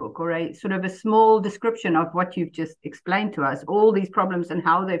picture book or a sort of a small description of what you've just explained to us, all these problems and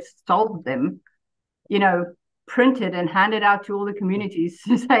how they've solved them, you know, printed and handed out to all the communities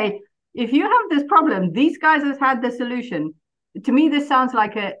to say, if you have this problem, these guys have had the solution. To me, this sounds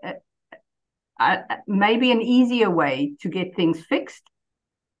like maybe an easier way to get things fixed.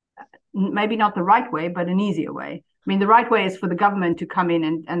 Maybe not the right way, but an easier way. I mean, the right way is for the government to come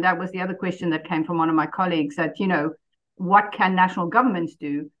in, and that was the other question that came from one of my colleagues, that, you know, what can national governments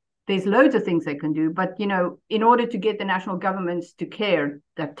do? There's loads of things they can do, but, you know, in order to get the national governments to care,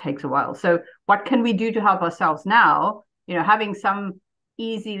 that takes a while. So what can we do to help ourselves now? You know, having some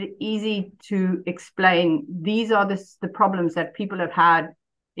easy to explain, these are the problems that people have had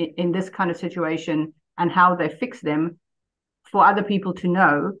in this kind of situation and how they fix them for other people to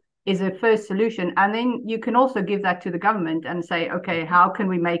know is a first solution. And then you can also give that to the government and say, okay, how can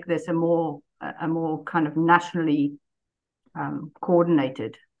we make this a more kind of nationally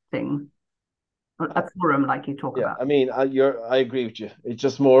coordinated thing? a forum like you talk Yeah, about. I mean, I agree with you. It's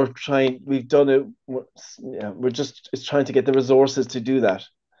just more trying. We've done it. Yeah, we're just it's trying to get the resources to do that,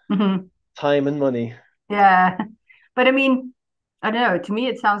 Hmm. time and money. Yeah, but I mean, I don't know. To me,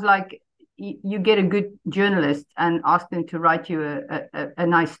 it sounds like you get a good journalist and ask them to write you a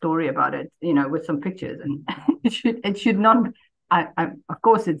nice story about it, with some pictures, and it should not. Of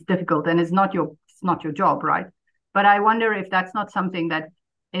course, it's difficult and it's not your job, right? But I wonder if that's not something that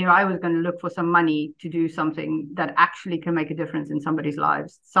if I was going to look for some money to do something that actually can make a difference in somebody's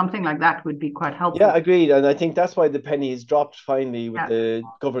lives, something like that would be quite Yeah, helpful. agreed. And I think that's why the penny has dropped finally with Yeah. the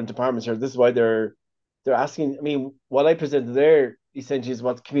government departments here. This is why they're asking. I mean, what I presented there essentially is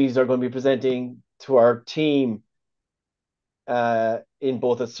what communities are going to be presenting to our team in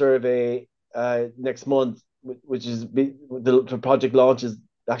both a survey next month, which is the project launch is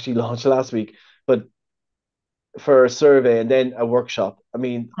actually launched last week, but for a survey and then a workshop. I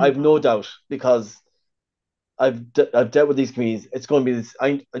mean, I've Mm. no doubt because I've dealt with these communities. It's going to be this.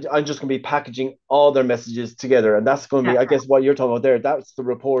 I'm just going to be packaging all their messages together, and that's going to be, Yeah. I guess, what you're talking about there. That's the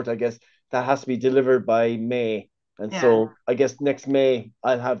report, I guess, that has to be delivered by May, and Yeah. so I guess next May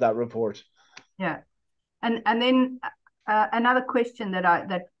I'll have that report. Yeah. And then another question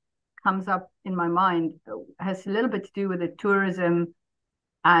that comes up in my mind has a little bit to do with the tourism,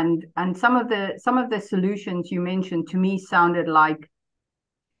 and some of the solutions you mentioned to me sounded like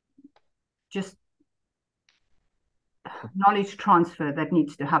just knowledge transfer that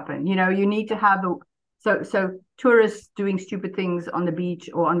needs to happen. You need to have so tourists doing stupid things on the beach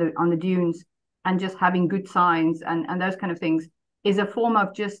or on the dunes, and just having good signs and those kind of things is a form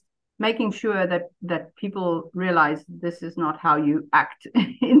of just making sure that people realize this is not how you act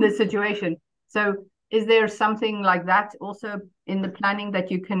in this situation. So is there something like that also in the planning that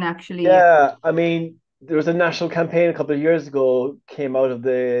you can actually? Yeah, I mean, there was a national campaign a couple of years ago came out of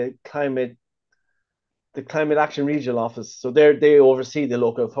the Climate Action Regional Office. So they oversee the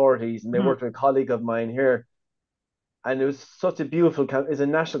local authorities, and they Mhm, worked with a colleague of mine here, and it was such a beautiful. It's a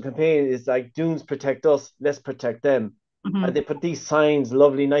national campaign. It's like dunes protect us, let's protect them, and they mhm, put these signs,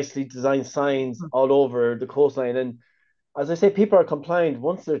 lovely, nicely designed signs, mhm. all over the coastline. And as I say, people are compliant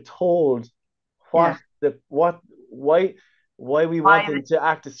once they're told Yeah. what the what why we Why want is them it? to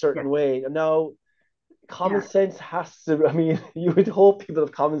act a Yeah. certain way. Now, common Yeah. sense has to. I mean, you would hope people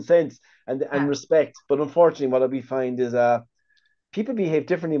have common sense and Yeah. respect, but unfortunately, what we find is people behave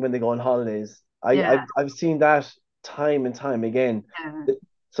differently when they go on holidays. Yeah. I've seen that time and time again. Yeah.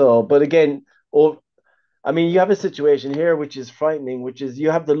 So, but again, oh, I mean, you have a situation here which is frightening, which is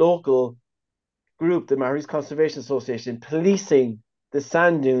you have the local group, the Maoris Conservation Association, policing the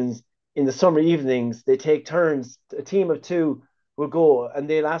sand dunes in the summer evenings. They take turns. A team of two will go and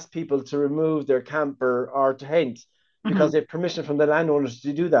they'll ask people to remove their camper or tent because Mhm. they have permission from the landowners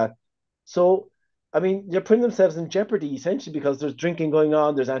to do that. So, I mean, they're putting themselves in jeopardy essentially because there's drinking going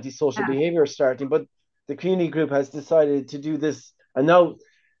on, there's antisocial Yeah. behavior starting, but the community group has decided to do this. And now,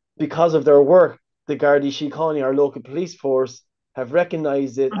 because of their work, the Gardaí Síochána, our local police force, have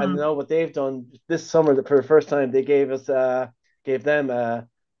recognized it, and Mhm. now what they've done this summer, for the first time, they gave them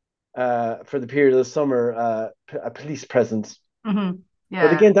for the period of the summer a police presence. Mhm. But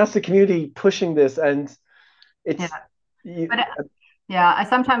Yeah. again, that's the community pushing this, and Yeah. it's you, But yeah, I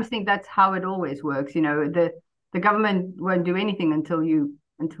sometimes think that's how it always works. The government won't do anything until you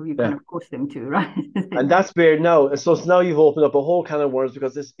kind yeah. of force them to, right? And that's where now, so it's now you've opened up a whole can of worms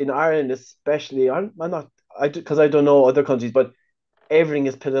because this in Ireland, especially, I'm not, because I don't know other countries, but everything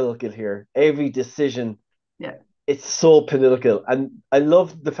is political here. Every decision, Yeah. it's so political. And I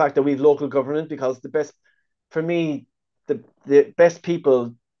love the fact that we've local government because for me, the best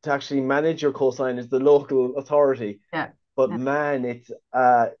people to actually manage your coastline is the local authority. Yeah. But Yeah. man, it's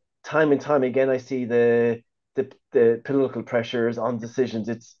time and time again I see the political pressures on decisions.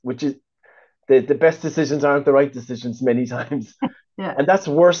 It's which is the best decisions aren't the right decisions many times. Yeah. And that's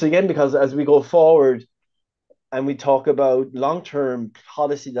worse again because as we go forward and we talk about long-term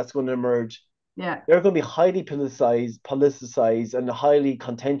policy that's going to emerge, Yeah. they're going to be highly politicized and highly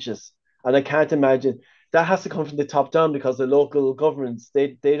contentious. And I can't imagine that has to come from the top down because the local governments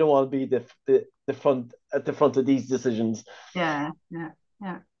they don't want to be the front at the front of these decisions. Yeah. Yeah.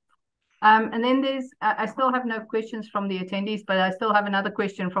 Yeah. And then I still have no questions from the attendees, but I still have another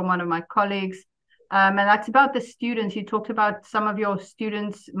question from one of my colleagues. And that's about the students. You talked about some of your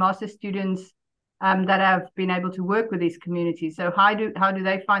students, master students, that have been able to work with these communities. So how do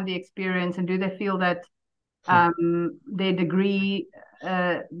they find the experience, and do they feel that their degree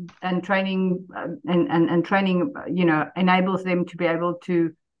uh, and training and training, enables them to be able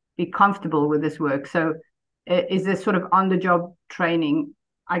to be comfortable with this work? So is this sort of on the job training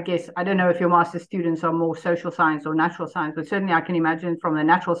I guess I don't know if your master's students are more social science or natural science, but certainly I can imagine from the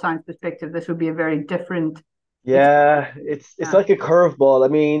natural science perspective, this would be a very different. Yeah, it's Yeah. like a curveball. I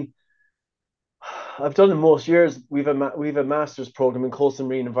mean, I've done it most years. We've a master's program in coastal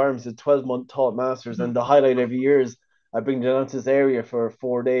marine environments, a 12-month taught master's, Mhm. and the highlight every year is I bring them down to this area for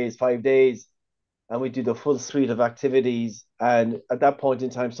 4 days, 5 days, and we do the full suite of activities. And at that point in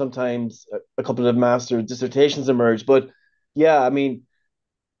time, sometimes a couple of master dissertations emerge. But yeah, I mean,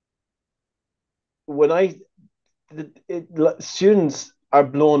 when students are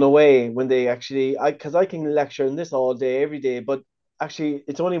blown away when they actually, because I can lecture in this all day, every day, but actually,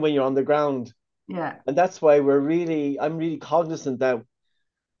 it's only when you're on the ground. Yeah. And that's why I'm really cognizant that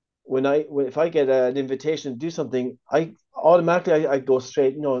if I get an invitation to do something, I automatically I go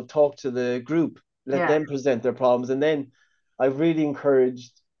straight, talk to the group, let Yeah. them present their problems, and then I've really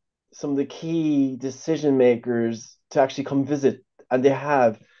encouraged some of the key decision makers to actually come visit, and they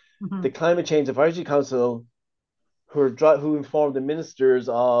have. The Hmm. Climate Change Advisory Council, who informed the ministers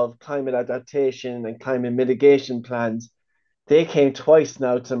of climate adaptation and climate mitigation plans, they came twice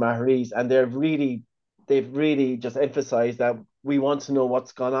now to Maharis, and they've really just emphasized that we want to know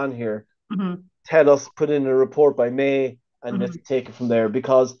what's gone on here. Hmm. Tell us, put in a report by May, and let's Hmm. take it from there.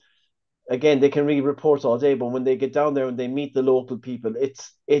 Because again, they can read reports all day, but when they get down there and they meet the local people,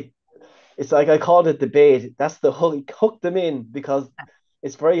 it's like I called it debate. That's the hook them in, because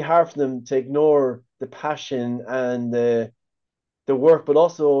it's very hard for them to ignore the passion and the work, but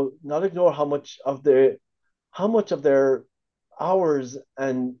also not ignore how much of their hours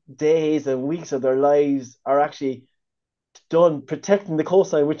and days and weeks of their lives are actually done protecting the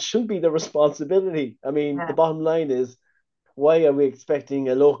coastline, which should be their responsibility. I mean, the Yeah. bottom line is, why are we expecting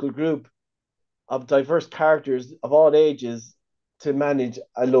a local group of diverse characters of all ages to manage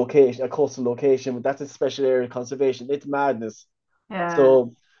a coastal location? That's a special area of conservation. It's madness. Yeah.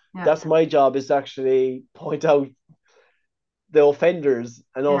 So Yeah. that's my job, is to actually point out the offenders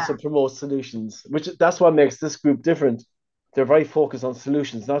and Yeah. also promote solutions, which that's what makes this group different. They're very focused on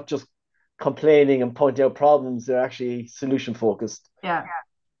solutions, not just complaining and pointing out problems. They're actually solution focused. Yeah.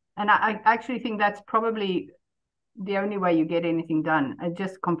 And I actually think that's probably the only way you get anything done.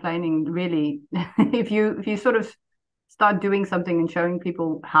 Just complaining really, if you sort of start doing something and showing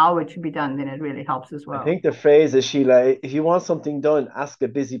people how it should be done, then it really helps as I well. think the phrase is, Sheila, if you want something done, ask a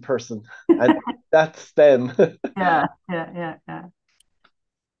busy person. And that's them. Yeah, yeah, yeah, yeah.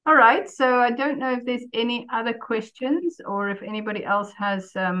 All right. So I don't know if there's any other questions or if anybody else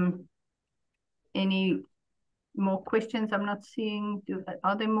has any more questions. I'm not seeing.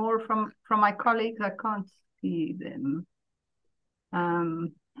 Are there more from my colleagues? I can't see them.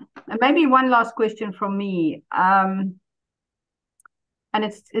 Um, and maybe one last question from me. And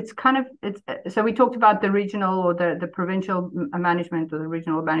it's kind of it's so we talked about the regional or the provincial management or the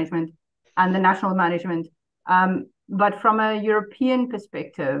regional management and the national management. But from a European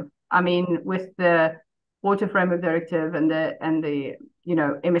perspective, I mean, with the Water Framework Directive and the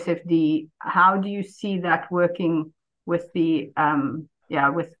MSFD, how do you see that working with the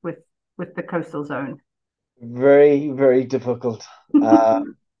with the coastal zone? Very, very difficult. Uh,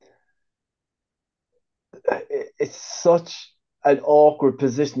 it's such an awkward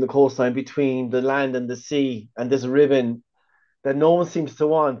position, the coastline between the land and the sea, and this ribbon that no one seems to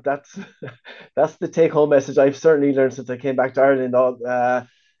want. That's the take home message I've certainly learned since I came back to Ireland.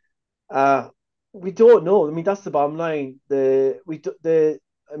 Uh, we don't know. I mean, that's the bottom line. I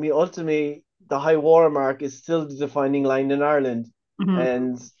mean, ultimately, the high water mark is still the defining line in Ireland, Mm-hmm.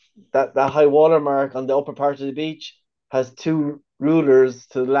 and that high water mark on the upper part of the beach has two rulers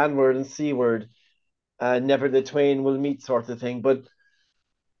to the landward and seaward, and never the twain will meet, sort of thing. But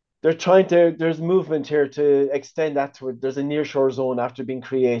there's movement here to extend that to there's a nearshore zone after being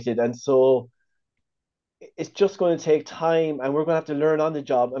created, and so it's just going to take time, and we're going to have to learn on the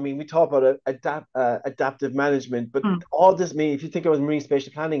job. I mean, we talk about adaptive management, but all this means, if you think about marine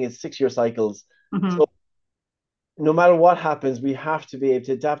spatial planning, is 6-year cycles. Mm-hmm. So no matter what happens, we have to be able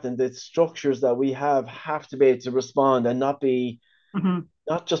to adapt, and the structures that we have to be able to respond and Mm-hmm.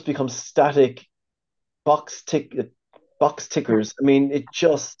 not just become static box tick box tickers. I mean,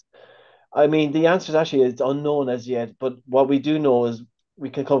 the answer is actually it's unknown as yet, but what we do know is we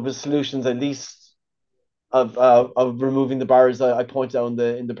can come up with solutions, at least of removing the barriers I pointed out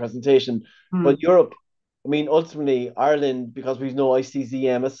in the presentation. Mm-hmm. But Europe, I mean, ultimately Ireland, because we've no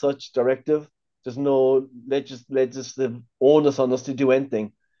ICZM as such directive, there's no legislative onus on us to do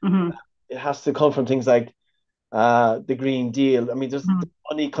anything. Mm-hmm. It has to come from things like the Green Deal. I mean, there's Mm-hmm.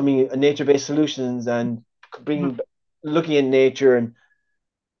 money coming, nature-based solutions, and Mm-hmm. bringing looking at nature, and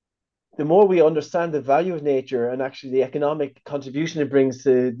the more we understand the value of nature and actually the economic contribution it brings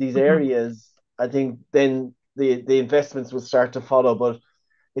to these Mhm. areas, I think then the investments will start to follow. But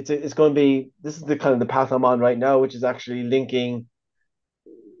it's going to be, this is the kind of the path I'm on right now, which is actually linking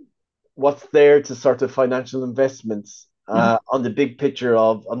what's there to sort of financial investments Mhm. on the big picture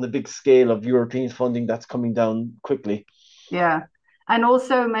of on the big scale of European funding that's coming down quickly. Yeah. And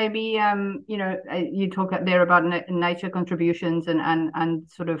also maybe you talk there about nature contributions and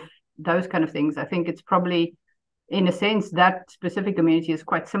sort of those kind of things. I think it's probably in a sense that specific community is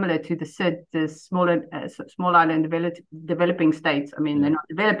quite similar to the SID, the small island developing states. I mean, they're Yeah. not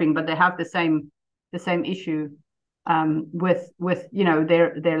developing, but they have the same issue with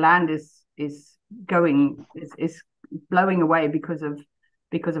their land is blowing away because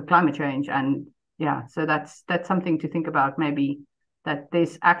of climate change. And yeah, so that's something to think about, maybe that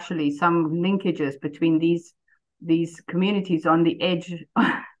there's actually some linkages between these communities on the edge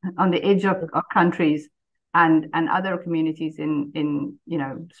on the edge of countries and other communities in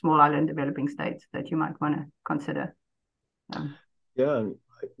small island developing states that you might want to consider. Yeah,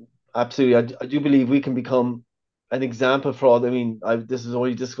 absolutely. I do believe we can become an example for all. I mean, this is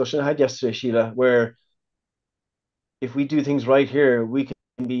only a discussion I had yesterday, Sheila, where if we do things right here, we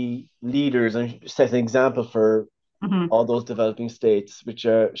can be leaders and set an example for Mm-hmm. all those developing states, which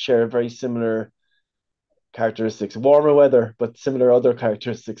share very similar characteristics, warmer weather, but similar other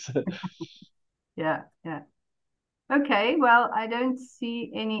characteristics. Yeah, yeah. Okay, well, I don't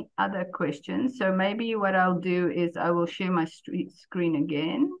see any other questions. So maybe what I'll do is I will share my screen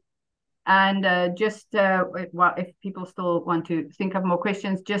again. And well, if people still want to think of more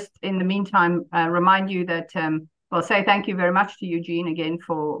questions, just in the meantime, remind you that, well, say thank you very much to Eugene again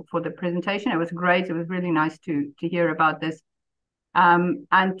for the presentation. It was great. It was really nice to hear about this.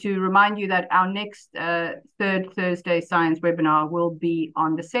 And to remind you that our next third Thursday science webinar will be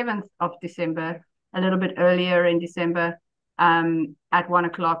on the 7th of December, a little bit earlier in December, at 1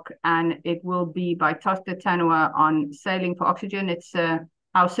 o'clock. And it will be by Tosta Tanua on sailing for oxygen. It's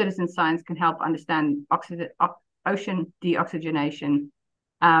how citizen science can help understand ocean deoxygenation.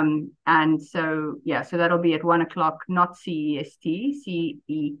 And so, yeah, so that'll be at 1 o'clock, not CEST,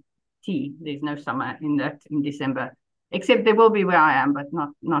 CET. There's no summer in December, except there will be where I am, but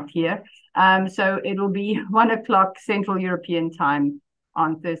not here. So it'll be 1 o'clock Central European time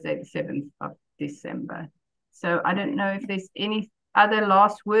on Thursday, the 7th of December. So I don't know if there's any other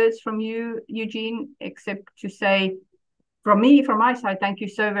last words from you, Eugene, except to say from my side, thank you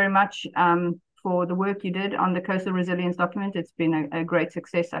so very much for the work you did on the coastal resilience document. It's been a great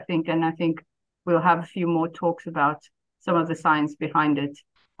success, I think, and I think we'll have a few more talks about some of the science behind it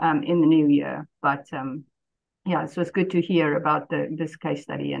in the new year. But yeah, so it's good to hear about this case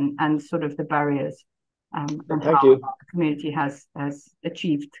study and sort of the barriers and Thank how you. the community has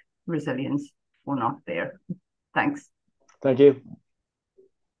achieved resilience or not there. Thanks. Thank you.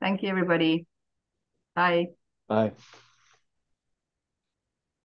 Thank you, everybody. Bye. Bye.